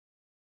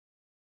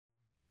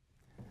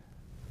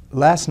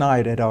Last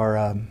night at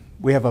our,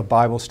 we have a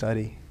Bible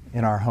study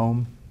in our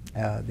home,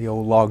 the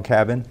old log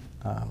cabin,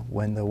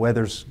 when the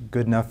weather's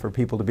good enough for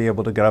people to be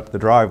able to get up the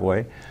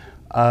driveway.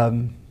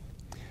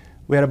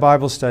 We had a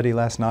Bible study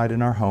last night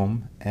in our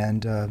home,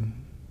 and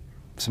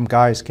some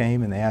guys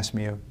came and they asked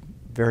me a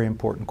very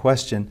important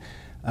question.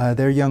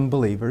 They're young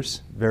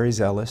believers, very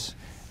zealous,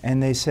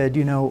 and they said,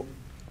 you know,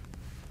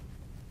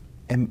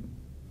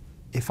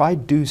 if I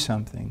do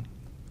something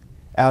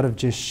out of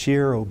just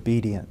sheer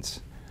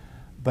obedience,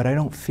 but I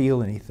don't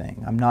feel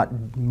anything, I'm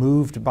not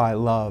moved by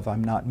love,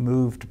 I'm not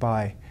moved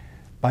by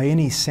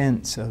any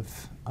sense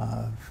of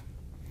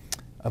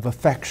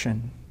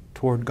affection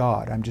toward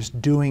God, I'm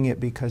just doing it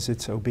because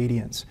it's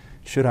obedience,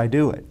 should I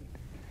do it?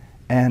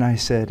 And I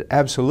said,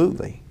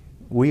 absolutely.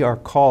 We are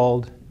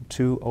called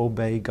to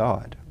obey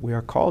God. We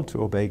are called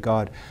to obey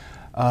God.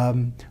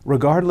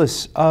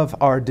 Regardless of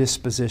our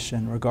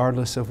disposition,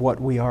 regardless of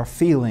what we are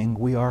feeling,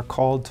 we are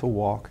called to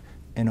walk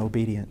in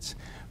obedience.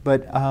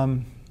 But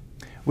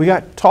we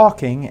got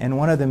talking, and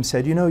one of them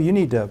said, you know, you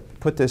need to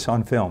put this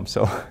on film.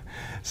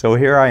 So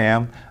here I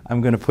am. I'm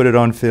going to put it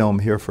on film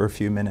here for a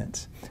few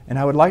minutes. And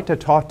I would like to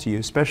talk to you,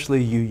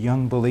 especially you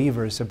young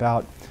believers,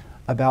 about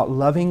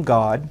loving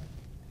God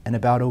and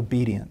about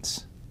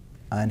obedience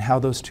and how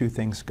those two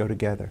things go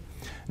together.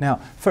 Now,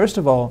 first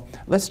of all,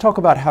 let's talk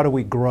about how do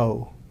we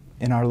grow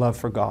in our love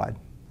for God.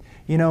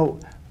 You know,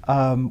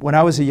 when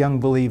I was a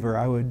young believer,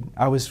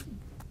 I was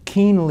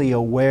keenly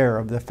aware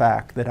of the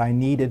fact that I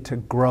needed to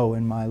grow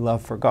in my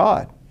love for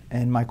God.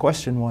 And my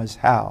question was,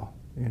 how?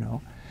 You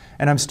know?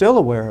 And I'm still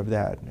aware of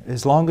that.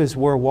 As long as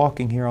we're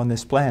walking here on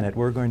this planet,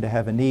 we're going to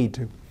have a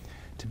need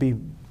to be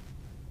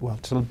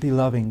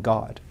loving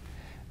God.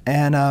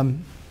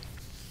 And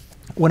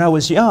when I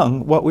was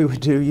young, what we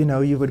would do, you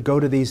know, you would go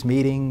to these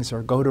meetings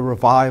or go to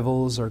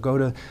revivals or go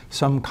to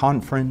some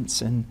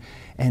conference, and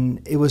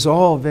it was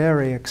all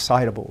very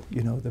excitable.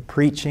 You know, the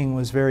preaching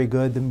was very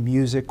good, the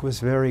music was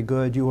very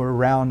good, you were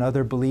around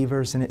other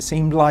believers, and it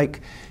seemed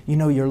like, you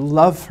know, your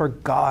love for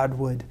God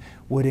would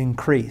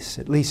increase,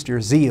 at least your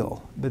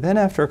zeal. But then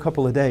after a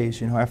couple of days,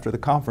 you know, after the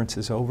conference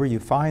is over, you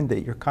find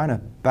that you're kind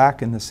of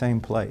back in the same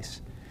place.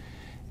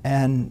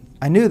 And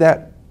I knew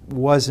that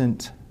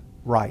wasn't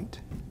right.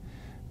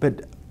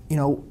 But, you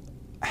know,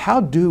 how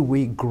do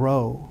we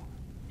grow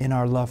in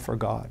our love for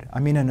God?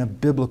 I mean, in a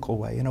biblical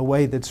way, in a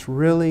way that's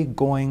really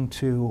going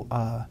to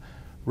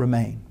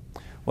remain.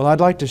 Well, I'd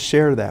like to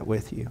share that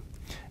with you.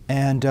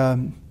 And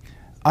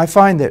I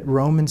find that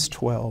Romans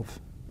 12,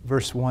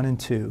 verse 1 and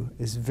 2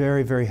 is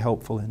very, very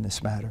helpful in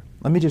this matter.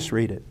 Let me just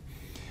read it.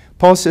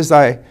 Paul says,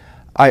 I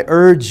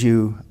urge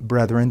you,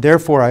 brethren,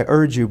 therefore I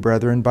urge you,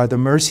 brethren, by the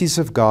mercies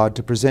of God,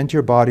 to present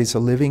your bodies a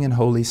living and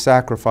holy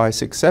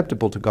sacrifice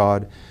acceptable to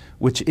God,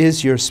 which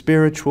is your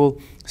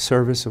spiritual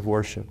service of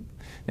worship.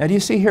 Now, do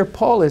you see here,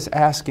 Paul is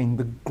asking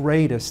the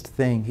greatest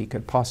thing he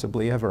could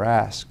possibly ever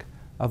ask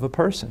of a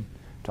person,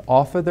 to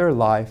offer their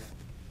life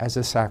as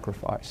a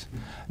sacrifice.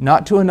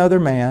 Not to another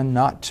man,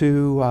 not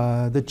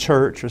to the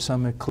church or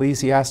some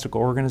ecclesiastical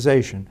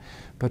organization,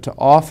 but to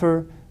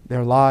offer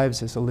their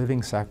lives as a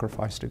living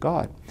sacrifice to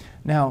God.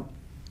 Now,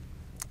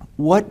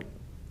 what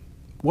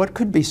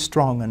could be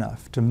strong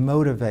enough to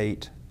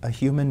motivate a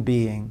human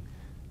being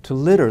to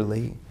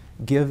literally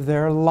give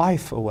their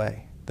life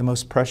away, the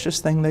most precious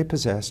thing they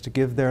possess, to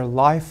give their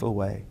life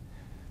away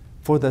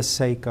for the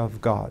sake of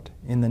God,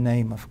 in the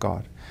name of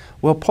God?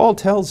 Well, Paul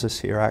tells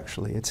us here,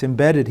 actually, it's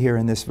embedded here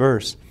in this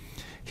verse.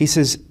 He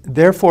says,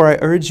 therefore I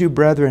urge you,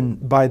 brethren,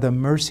 by the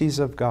mercies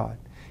of God.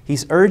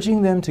 He's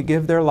urging them to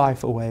give their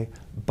life away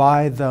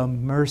by the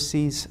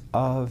mercies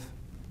of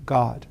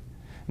God.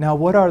 Now,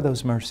 what are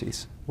those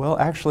mercies? Well,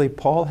 actually,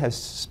 Paul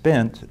has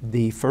spent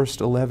the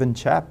first 11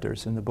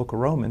 chapters in the book of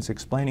Romans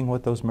explaining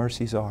what those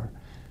mercies are.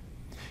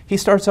 He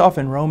starts off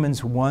in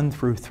Romans 1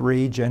 through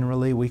 3.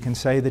 Generally, we can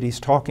say that he's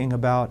talking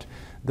about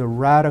the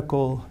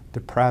radical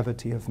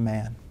depravity of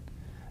man,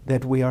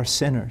 that we are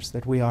sinners,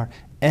 that we are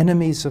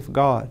enemies of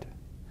God,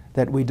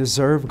 that we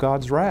deserve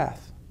God's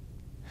wrath.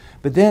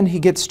 But then he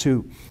gets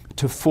to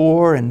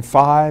 4 and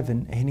 5,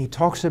 and he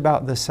talks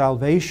about the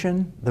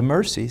salvation, the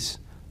mercies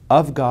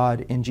of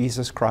God in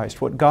Jesus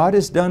Christ, what God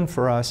has done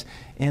for us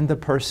in the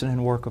person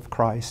and work of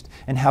Christ,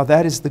 and how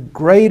that is the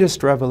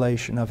greatest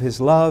revelation of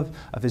His love,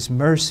 of His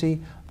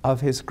mercy,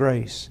 of His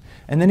grace.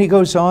 And then he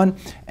goes on,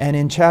 and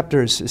in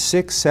chapters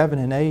 6, 7,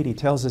 and 8, he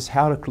tells us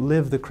how to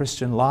live the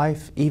Christian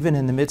life, even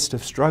in the midst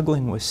of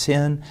struggling with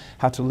sin,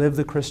 how to live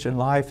the Christian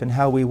life, and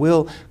how we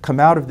will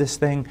come out of this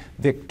thing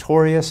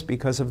victorious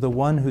because of the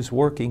one who's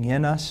working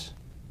in us,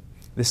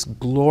 this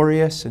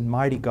glorious and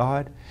mighty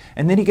God.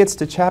 And then he gets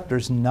to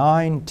chapters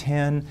 9,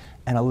 10,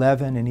 and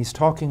 11, and he's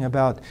talking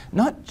about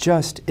not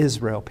just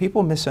Israel.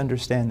 People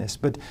misunderstand this,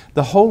 but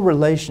the whole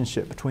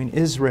relationship between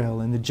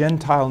Israel and the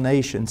Gentile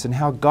nations, and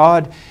how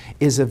God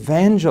is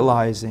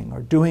evangelizing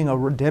or doing a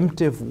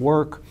redemptive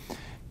work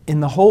in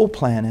the whole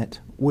planet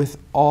with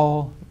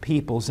all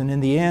peoples. And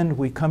in the end,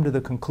 we come to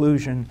the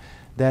conclusion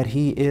that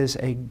He is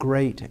a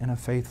great and a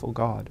faithful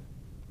God.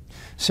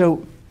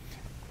 So,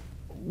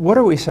 what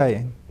are we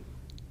saying?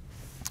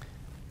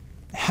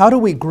 how do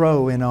we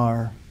grow in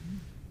our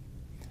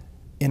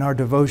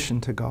devotion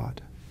to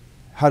God?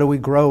 How do we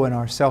grow in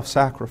our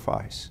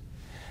self-sacrifice?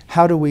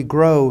 How do we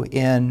grow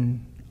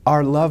in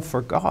our love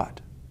for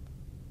God?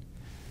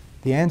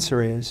 The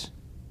answer is,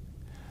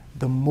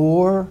 the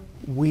more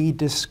we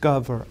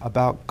discover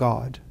about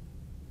God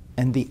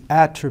and the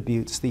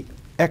attributes, the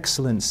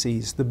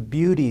excellencies, the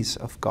beauties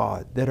of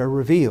God that are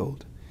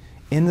revealed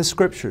in the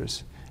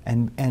Scriptures,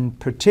 and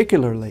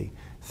particularly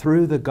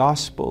through the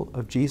gospel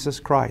of Jesus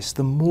Christ,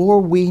 the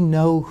more we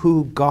know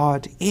who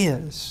God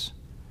is,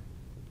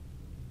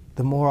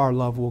 the more our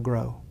love will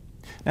grow.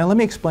 Now let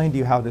me explain to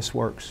you how this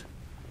works.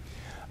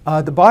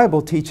 The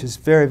Bible teaches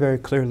very, very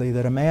clearly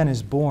that a man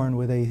is born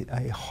with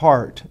a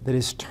heart that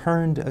is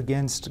turned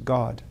against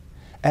God.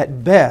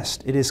 At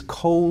best, it is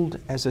cold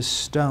as a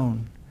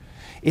stone.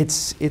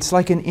 It's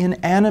like an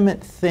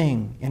inanimate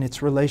thing in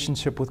its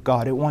relationship with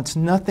God. It wants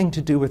nothing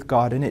to do with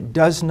God, and it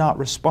does not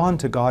respond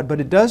to God, but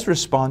it does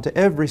respond to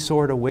every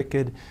sort of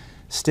wicked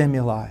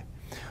stimuli.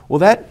 Well,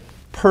 that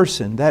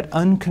person, that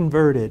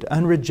unconverted,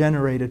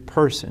 unregenerated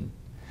person,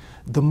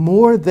 the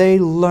more they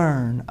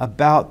learn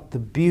about the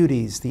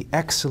beauties, the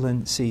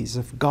excellencies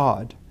of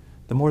God,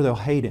 the more they'll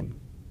hate Him.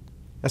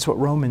 That's what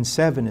Romans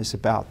 7 is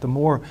about. The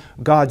more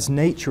God's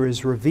nature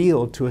is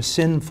revealed to a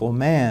sinful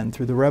man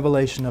through the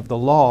revelation of the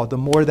law, the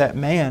more that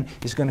man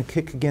is going to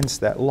kick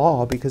against that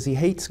law because he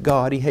hates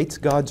God, he hates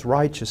God's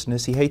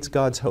righteousness, he hates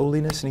God's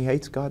holiness, and he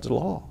hates God's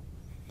law.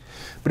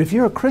 But if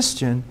you're a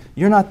Christian,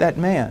 you're not that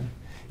man.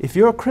 If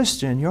you're a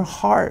Christian, your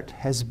heart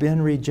has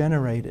been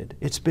regenerated.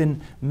 It's been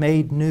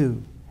made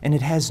new, and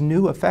it has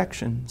new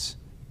affections.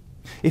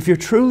 If you're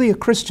truly a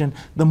Christian,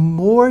 the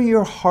more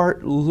your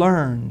heart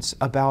learns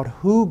about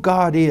who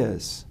God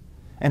is,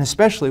 and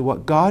especially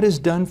what God has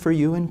done for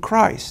you in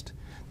Christ,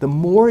 the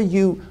more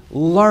you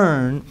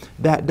learn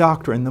that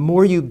doctrine, the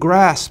more you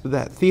grasp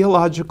that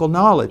theological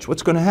knowledge,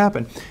 what's going to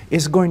happen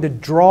is going to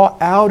draw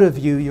out of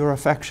you your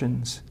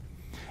affections.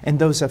 And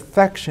those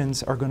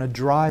affections are going to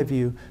drive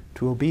you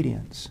to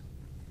obedience.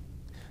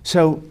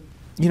 So,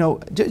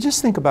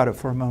 just think about it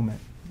for a moment,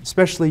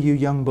 especially you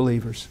young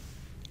believers.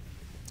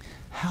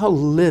 How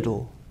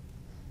little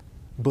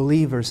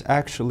believers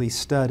actually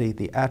study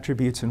the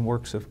attributes and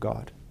works of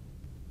God.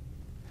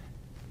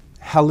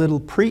 How little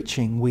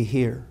preaching we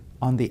hear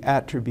on the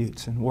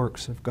attributes and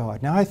works of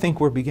God. Now I think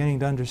we're beginning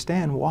to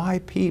understand why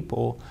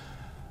people,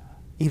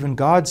 even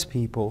God's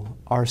people,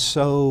 are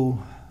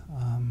so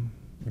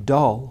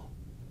dull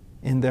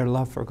in their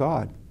love for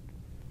God.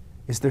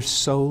 Is there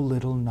so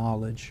little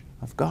knowledge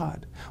of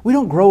God? We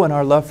don't grow in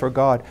our love for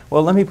God.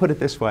 Well, let me put it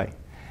this way.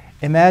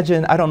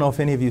 Imagine, I don't know if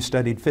any of you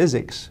studied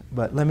physics,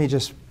 but let me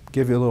just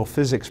give you a little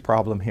physics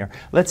problem here.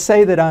 Let's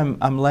say that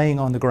I'm laying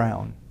on the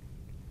ground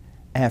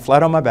and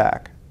flat on my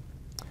back,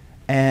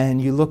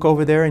 and you look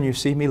over there and you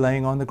see me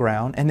laying on the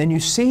ground, and then you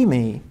see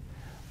me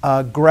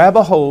grab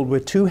a hold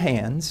with two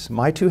hands,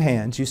 my two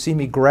hands. You see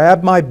me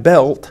grab my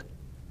belt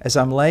as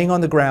I'm laying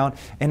on the ground,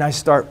 and I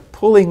start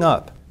pulling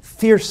up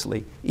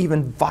fiercely,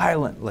 even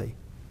violently,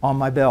 on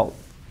my belt.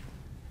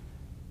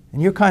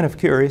 And you're kind of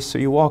curious, so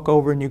you walk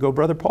over and you go,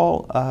 "Brother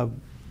Paul,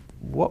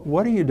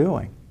 what are you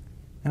doing?"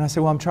 And I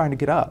say, "Well, I'm trying to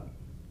get up."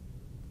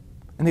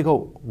 And they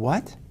go,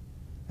 "What?"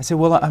 I say,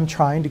 "Well, I'm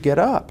trying to get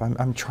up.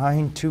 I'm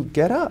trying to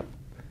get up."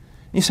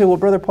 And you say, "Well,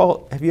 Brother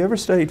Paul, have you ever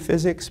studied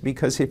physics?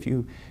 Because if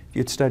you'd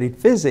studied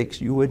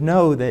physics, you would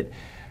know that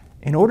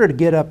in order to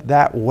get up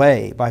that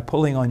way by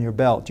pulling on your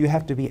belt, you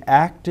have to be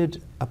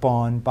acted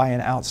upon by an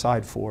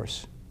outside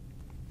force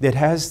that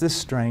has the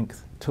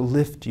strength to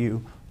lift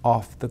you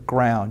off the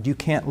ground. You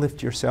can't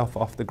lift yourself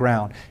off the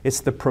ground. It's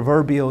the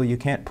proverbial, you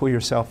can't pull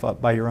yourself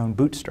up by your own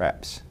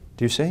bootstraps.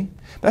 Do you see?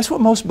 That's what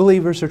most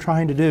believers are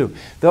trying to do.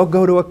 They'll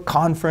go to a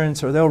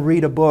conference or they'll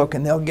read a book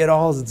and they'll get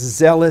all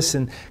zealous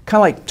and kind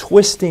of like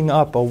twisting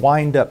up a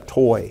wind-up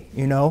toy,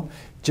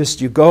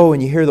 Just you go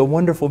and you hear the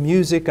wonderful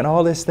music and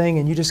all this thing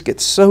and you just get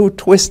so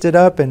twisted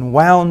up and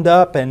wound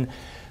up, and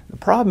the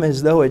problem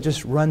is, though, it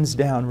just runs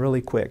down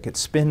really quick. It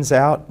spins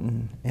out,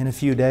 and in a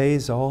few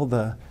days all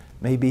the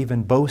maybe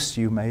even boasts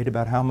you made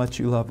about how much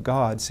you love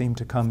God seem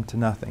to come to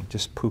nothing.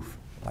 Just poof,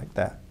 like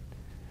that.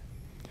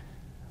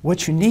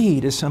 What you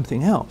need is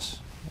something else.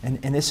 And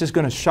this is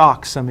going to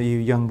shock some of you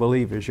young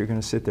believers. You're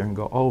going to sit there and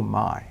go, "Oh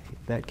my,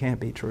 that can't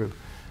be true."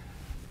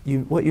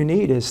 What you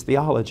need is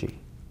theology.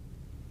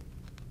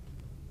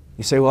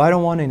 You say, "Well, I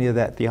don't want any of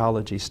that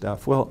theology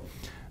stuff." Well,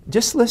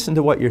 just listen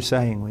to what you're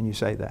saying when you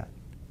say that.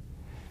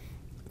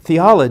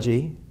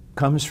 Theology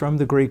comes from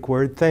the Greek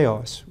word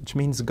theos, which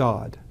means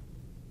God,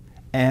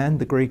 and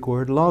the Greek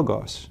word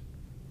logos,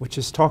 which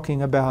is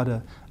talking about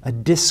a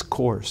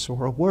discourse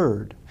or a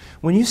word.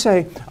 When you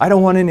say, "I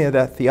don't want any of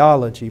that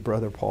theology,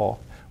 Brother Paul,"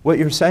 what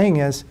you're saying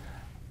is,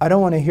 I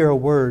don't want to hear a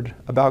word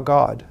about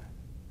God.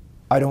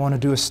 I don't want to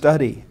do a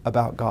study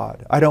about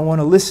God. I don't want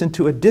to listen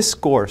to a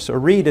discourse or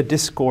read a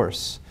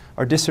discourse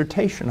or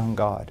dissertation on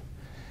God.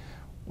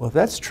 Well, if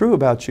that's true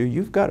about you,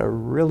 you've got a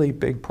really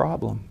big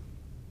problem.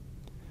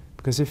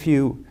 Because if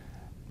you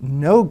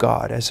know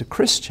God as a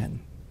Christian,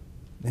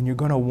 then you're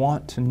going to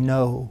want to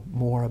know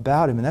more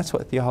about Him. And that's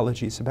what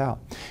theology is about.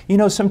 You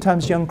know,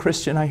 sometimes, young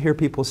Christian, I hear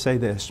people say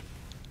this.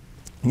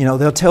 You know,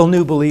 they'll tell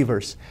new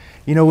believers,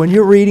 you know, when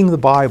you're reading the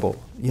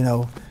Bible, you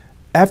know,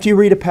 after you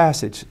read a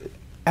passage,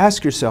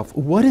 ask yourself,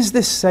 what is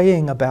this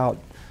saying about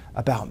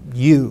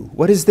you?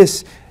 What is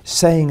this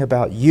saying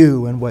about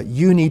you and what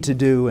you need to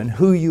do and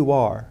who you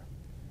are?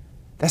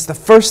 That's the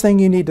first thing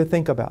you need to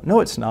think about. No,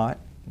 it's not.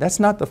 That's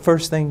not the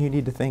first thing you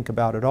need to think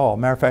about at all.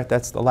 Matter of fact,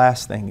 that's the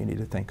last thing you need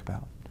to think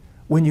about.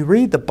 When you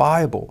read the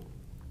Bible,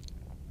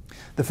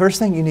 the first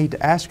thing you need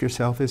to ask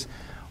yourself is,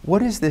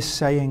 what is this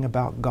saying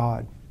about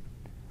God?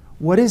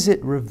 What is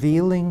it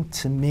revealing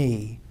to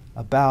me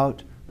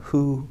about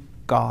who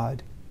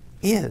God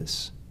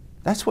is?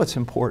 That's what's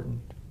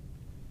important.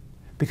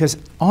 Because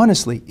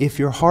honestly, if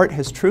your heart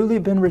has truly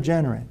been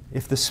regenerate,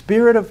 if the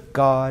Spirit of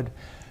God,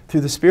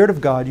 through the Spirit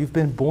of God, you've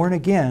been born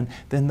again,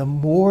 then the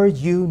more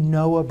you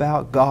know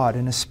about God,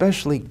 and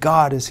especially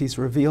God as He's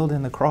revealed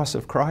in the cross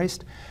of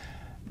Christ,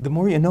 the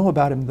more you know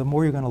about Him, the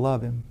more you're going to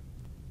love Him.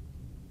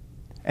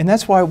 And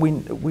that's why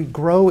we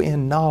grow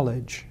in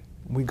knowledge.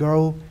 We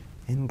grow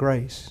in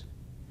grace.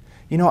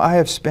 You know, I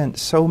have spent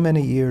so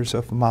many years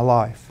of my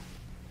life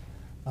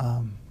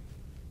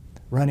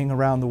running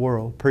around the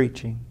world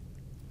preaching.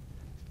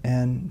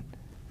 And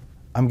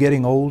I'm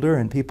getting older,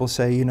 and people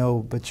say, you know,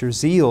 but your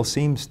zeal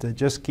seems to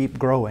just keep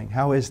growing.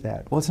 How is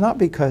that? Well, it's not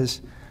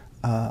because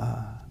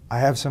I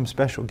have some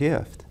special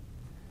gift.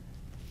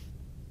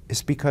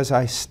 It's because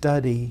I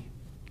study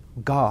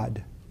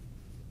God.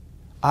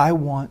 I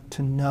want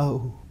to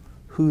know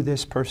who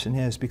this person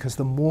is, because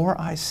the more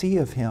I see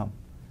of Him,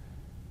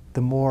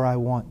 the more I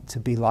want to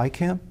be like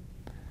Him,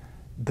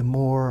 the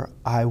more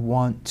I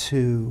want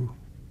to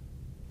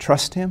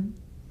trust Him,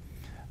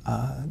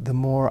 the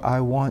more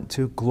I want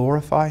to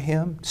glorify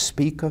Him,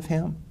 speak of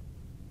Him.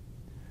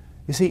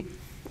 You see,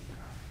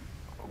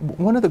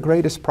 one of the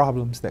greatest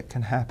problems that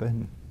can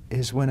happen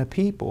is when a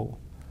people,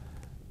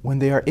 when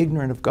they are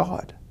ignorant of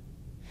God,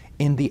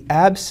 in the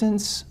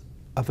absence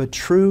of a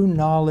true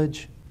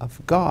knowledge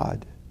of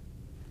God,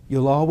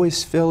 you'll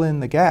always fill in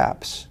the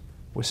gaps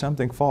with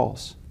something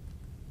false.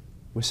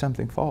 With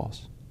something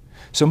false.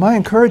 So my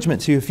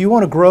encouragement to you, if you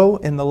want to grow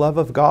in the love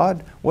of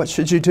God, what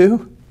should you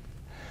do?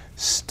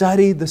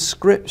 Study the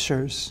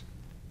Scriptures.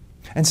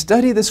 And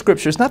study the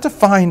Scriptures, not to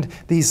find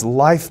these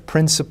life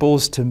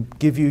principles to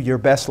give you your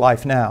best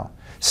life now.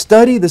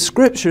 Study the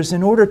Scriptures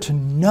in order to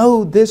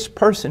know this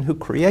person who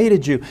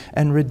created you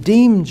and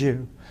redeemed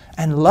you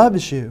and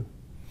loves you.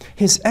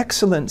 His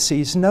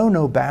excellencies know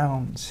no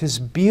bounds. His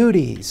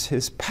beauties,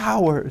 His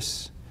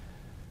powers.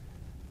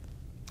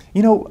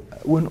 You know,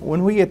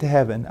 when we get to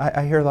heaven,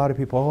 I hear a lot of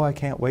people, oh, I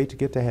can't wait to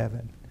get to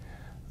heaven.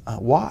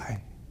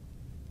 Why?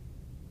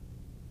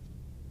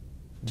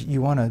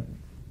 You want to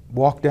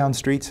walk down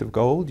streets of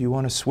gold? You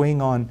want to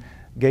swing on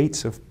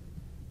gates of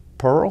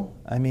pearl?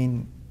 I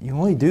mean, you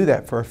only do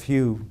that for a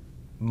few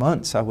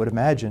months, I would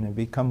imagine. It'd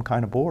become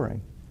kind of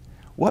boring.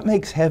 What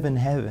makes heaven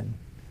heaven?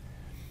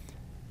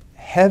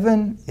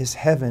 Heaven is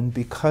heaven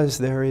because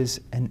there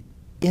is an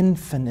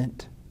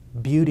infinite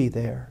beauty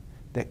there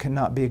that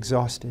cannot be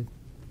exhausted.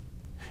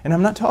 And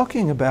I'm not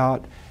talking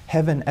about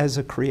heaven as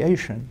a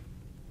creation.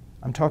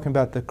 I'm talking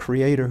about the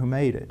Creator who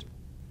made it.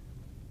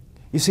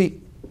 You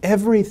see,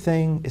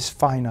 everything is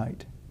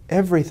finite.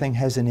 Everything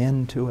has an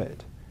end to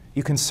it.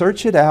 You can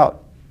search it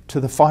out to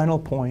the final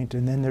point,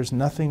 and then there's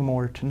nothing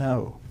more to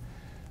know.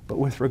 But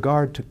with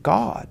regard to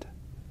God,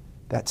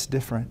 that's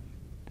different.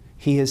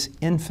 He is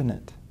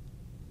infinite.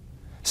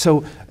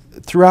 So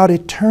throughout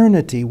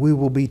eternity, we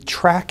will be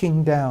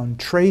tracking down,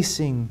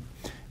 tracing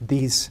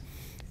these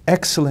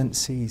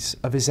excellencies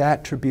of His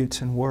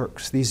attributes and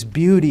works, these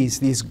beauties,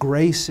 these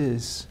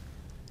graces.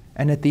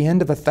 And at the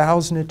end of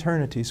 1,000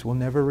 eternities, we'll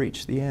never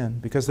reach the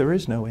end, because there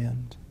is no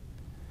end.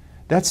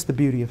 That's the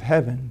beauty of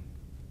heaven.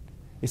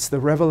 It's the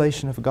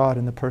revelation of God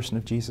in the person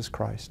of Jesus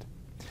Christ.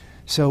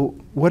 So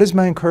what is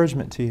my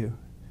encouragement to you?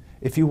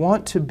 If you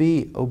want to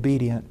be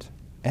obedient,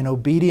 and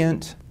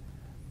obedient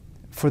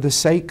for the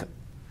sake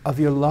of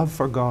your love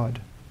for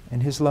God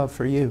and His love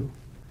for you,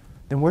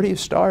 then where do you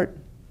start?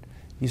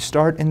 You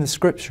start in the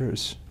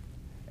Scriptures,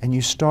 and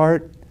you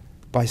start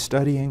by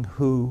studying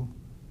who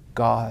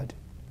God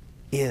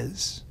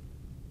is.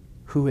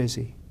 Who is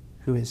He?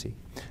 Who is He?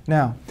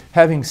 Now,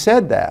 having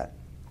said that,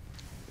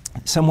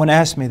 someone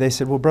asked me, they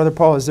said, well, Brother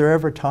Paul, is there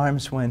ever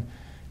times when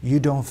you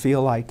don't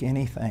feel like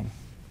anything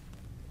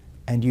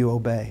and you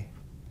obey?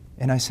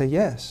 And I say,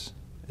 yes.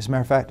 As a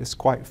matter of fact, it's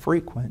quite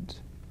frequent.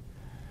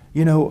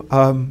 You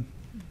know,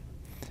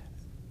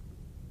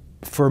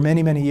 for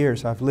many, many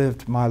years, I've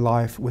lived my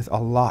life with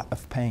a lot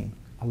of pain.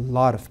 A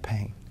lot of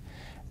pain.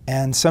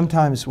 And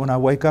sometimes when I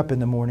wake up in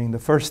the morning, the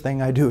first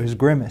thing I do is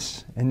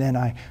grimace. And then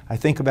I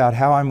think about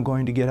how I'm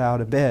going to get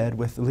out of bed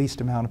with the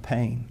least amount of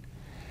pain.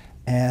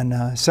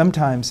 And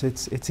sometimes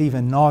it's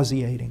even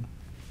nauseating.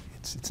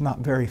 It's not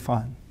very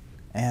fun.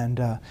 And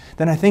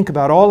then I think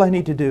about all I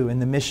need to do in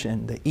the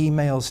mission, the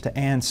emails to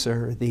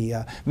answer,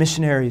 the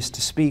missionaries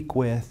to speak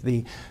with,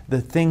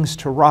 the things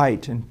to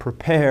write and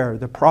prepare,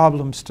 the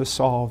problems to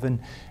solve, and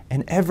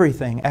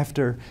everything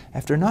after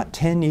not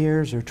 10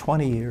 years or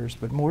 20 years,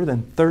 but more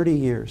than 30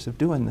 years of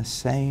doing the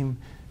same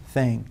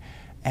thing.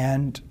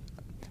 And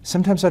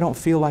sometimes I don't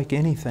feel like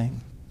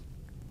anything.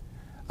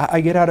 I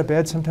get out of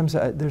bed, sometimes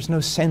there's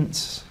no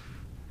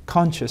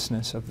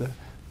consciousness of the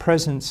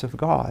presence of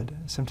God.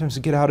 Sometimes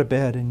you get out of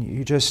bed and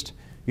you're just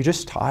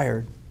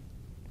tired.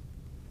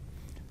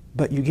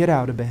 But you get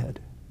out of bed.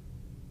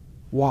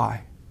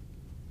 Why?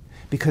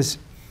 Because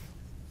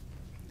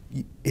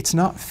it's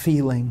not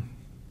feeling.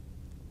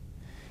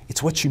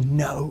 It's what you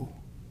know.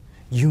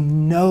 You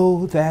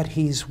know that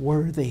He's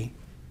worthy.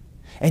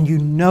 And you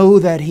know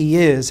that He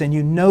is. And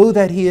you know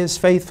that He is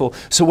faithful.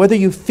 So whether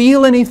you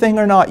feel anything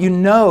or not, you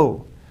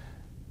know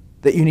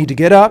that you need to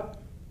get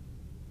up.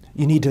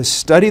 You need to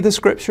study the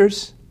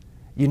Scriptures.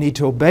 You need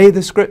to obey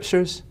the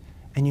Scriptures.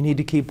 And you need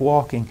to keep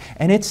walking.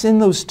 And it's in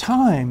those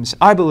times,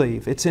 I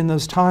believe, it's in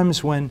those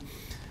times when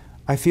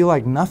I feel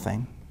like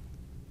nothing.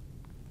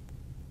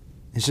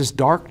 It's just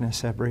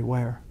darkness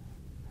everywhere.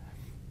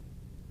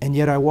 And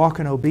yet I walk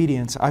in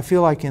obedience. I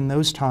feel like in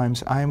those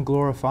times I am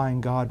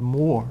glorifying God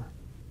more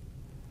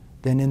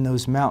than in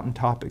those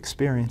mountaintop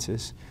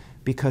experiences,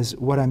 because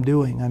what I'm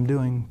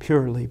doing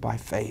purely by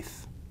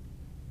faith.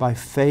 By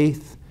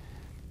faith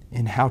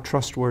in how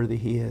trustworthy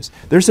He is.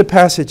 There's a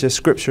passage of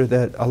Scripture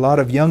that a lot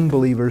of young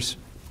believers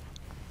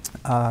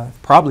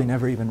probably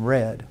never even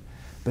read,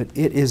 but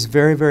it is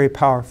very, very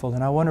powerful.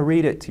 And I want to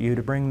read it to you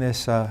to bring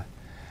this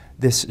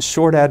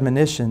short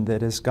admonition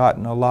that has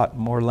gotten a lot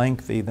more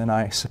lengthy than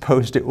I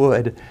supposed it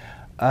would.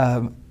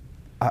 I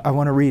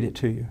want to read it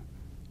to you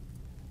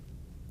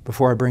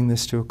before I bring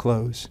this to a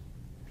close.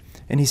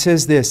 And he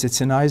says this,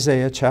 it's in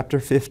Isaiah chapter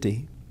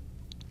 50.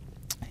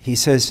 He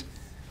says,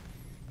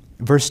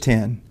 verse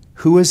 10,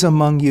 "Who is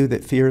among you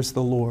that fears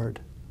the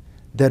Lord,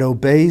 that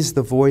obeys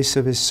the voice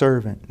of His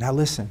servant?" Now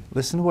listen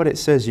to what it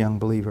says, young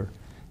believer.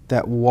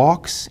 "That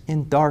walks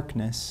in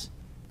darkness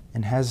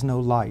and has no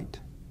light."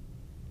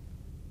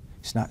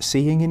 He's not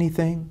seeing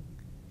anything.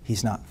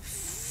 He's not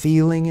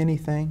feeling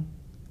anything.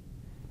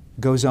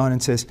 Goes on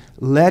and says,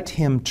 "Let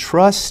him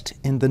trust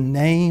in the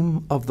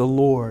name of the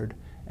Lord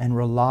and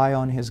rely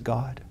on his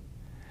God."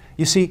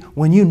 You see,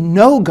 when you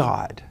know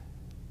God,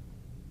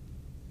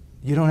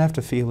 you don't have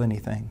to feel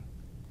anything.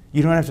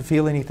 You don't have to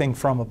feel anything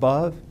from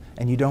above,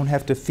 and you don't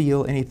have to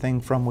feel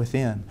anything from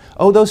within.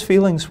 Oh, those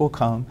feelings will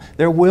come.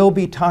 There will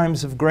be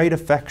times of great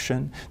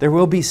affection. There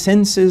will be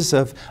senses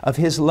of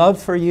His love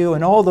for you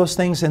and all those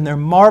things, and they're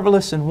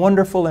marvelous and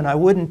wonderful, and I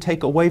wouldn't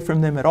take away from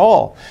them at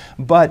all.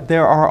 But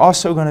there are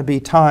also going to be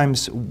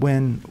times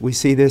when we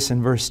see this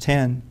in verse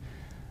 10,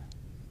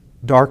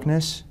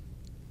 darkness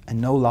and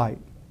no light.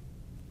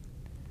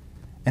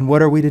 And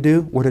what are we to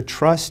do? We're to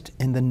trust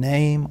in the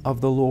name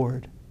of the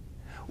Lord.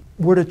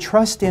 We're to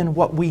trust in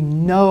what we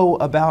know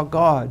about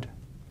God.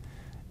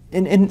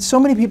 And so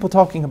many people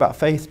talking about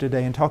faith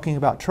today and talking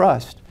about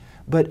trust,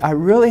 but I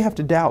really have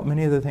to doubt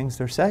many of the things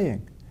they're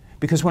saying.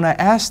 Because when I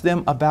ask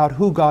them about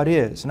who God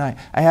is, and I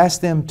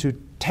ask them to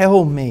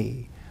tell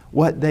me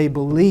what they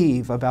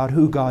believe about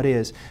who God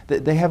is,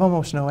 they have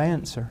almost no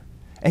answer.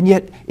 And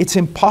yet it's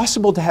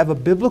impossible to have a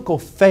biblical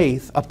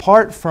faith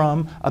apart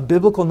from a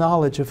biblical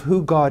knowledge of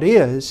who God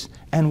is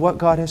and what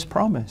God has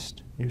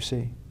promised, you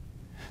see.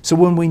 So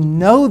when we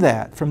know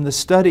that from the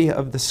study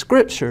of the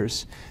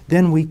Scriptures,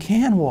 then we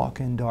can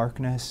walk in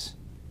darkness.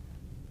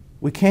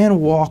 We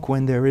can walk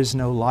when there is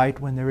no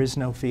light, when there is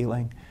no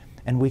feeling,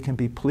 and we can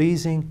be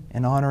pleasing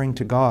and honoring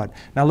to God.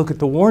 Now look at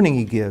the warning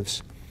He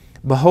gives.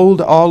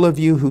 "Behold, all of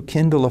you who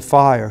kindle a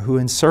fire, who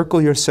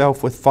encircle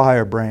yourself with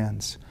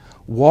firebrands.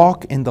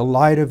 Walk in the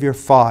light of your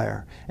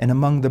fire, and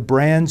among the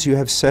brands you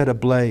have set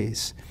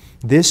ablaze.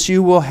 This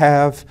you will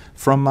have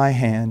from my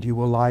hand. You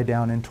will lie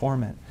down in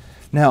torment."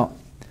 Now,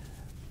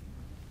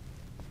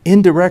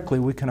 indirectly,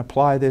 we can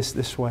apply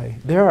this way.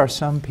 There are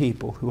some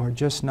people who are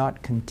just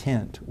not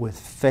content with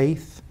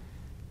faith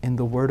in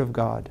the Word of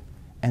God,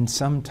 and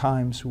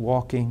sometimes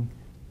walking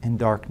in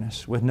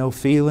darkness with no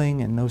feeling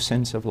and no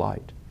sense of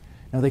light.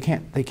 No, they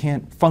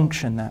can't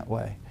function that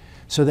way.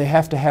 So they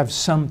have to have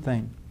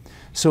something.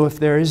 So if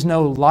there is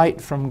no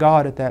light from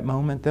God at that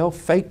moment, they'll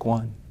fake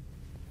one.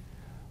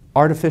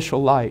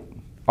 Artificial light,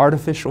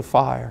 artificial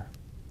fire,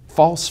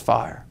 false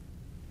fire.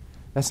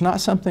 That's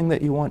not something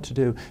that you want to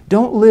do.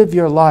 Don't live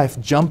your life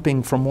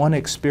jumping from one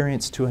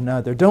experience to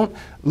another. Don't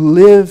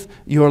live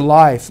your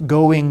life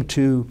going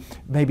to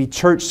maybe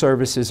church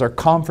services or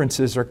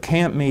conferences or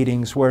camp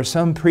meetings where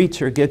some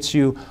preacher gets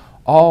you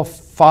all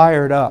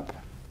fired up.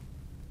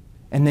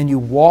 And then you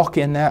walk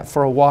in that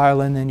for a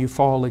while and then you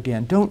fall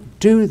again. Don't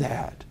do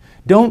that.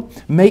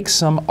 Don't make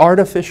some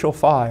artificial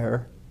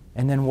fire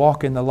and then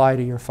walk in the light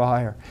of your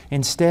fire.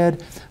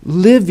 Instead,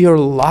 live your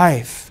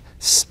life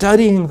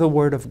studying the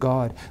Word of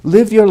God.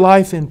 Live your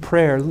life in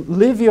prayer.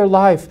 Live your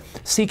life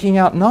seeking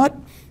out not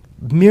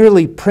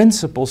merely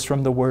principles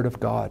from the Word of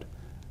God,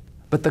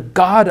 but the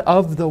God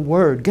of the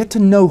Word. Get to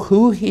know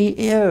who He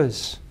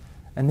is,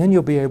 and then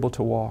you'll be able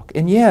to walk.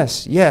 And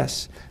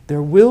yes,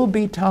 there will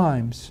be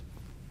times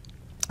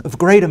of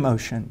great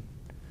emotion,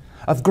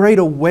 of great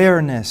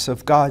awareness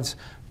of God's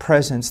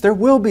presence. There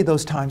will be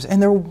those times,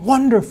 and they're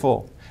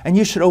wonderful. And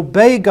you should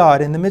obey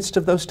God in the midst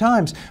of those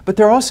times. But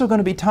there are also going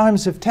to be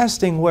times of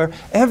testing where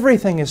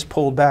everything is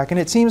pulled back and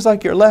it seems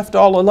like you're left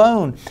all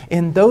alone.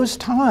 In those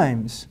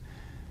times,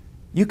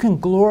 you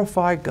can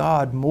glorify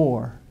God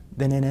more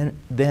than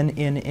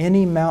in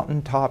any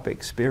mountaintop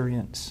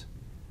experience.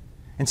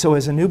 And so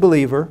as a new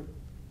believer,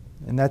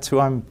 and that's who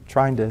I'm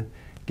trying to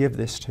give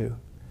this to,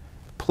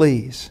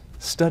 please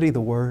study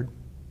the Word.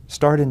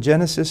 Start in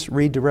Genesis,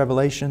 read to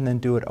Revelation, then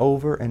do it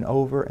over and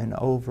over and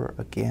over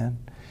again.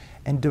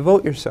 And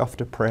devote yourself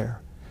to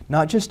prayer.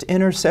 Not just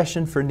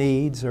intercession for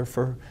needs or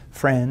for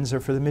friends or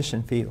for the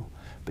mission field,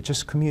 but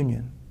just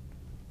communion.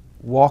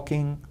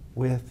 Walking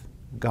with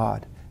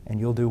God, and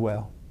you'll do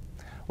well.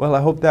 Well,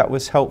 I hope that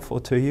was helpful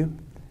to you,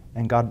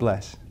 and God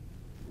bless.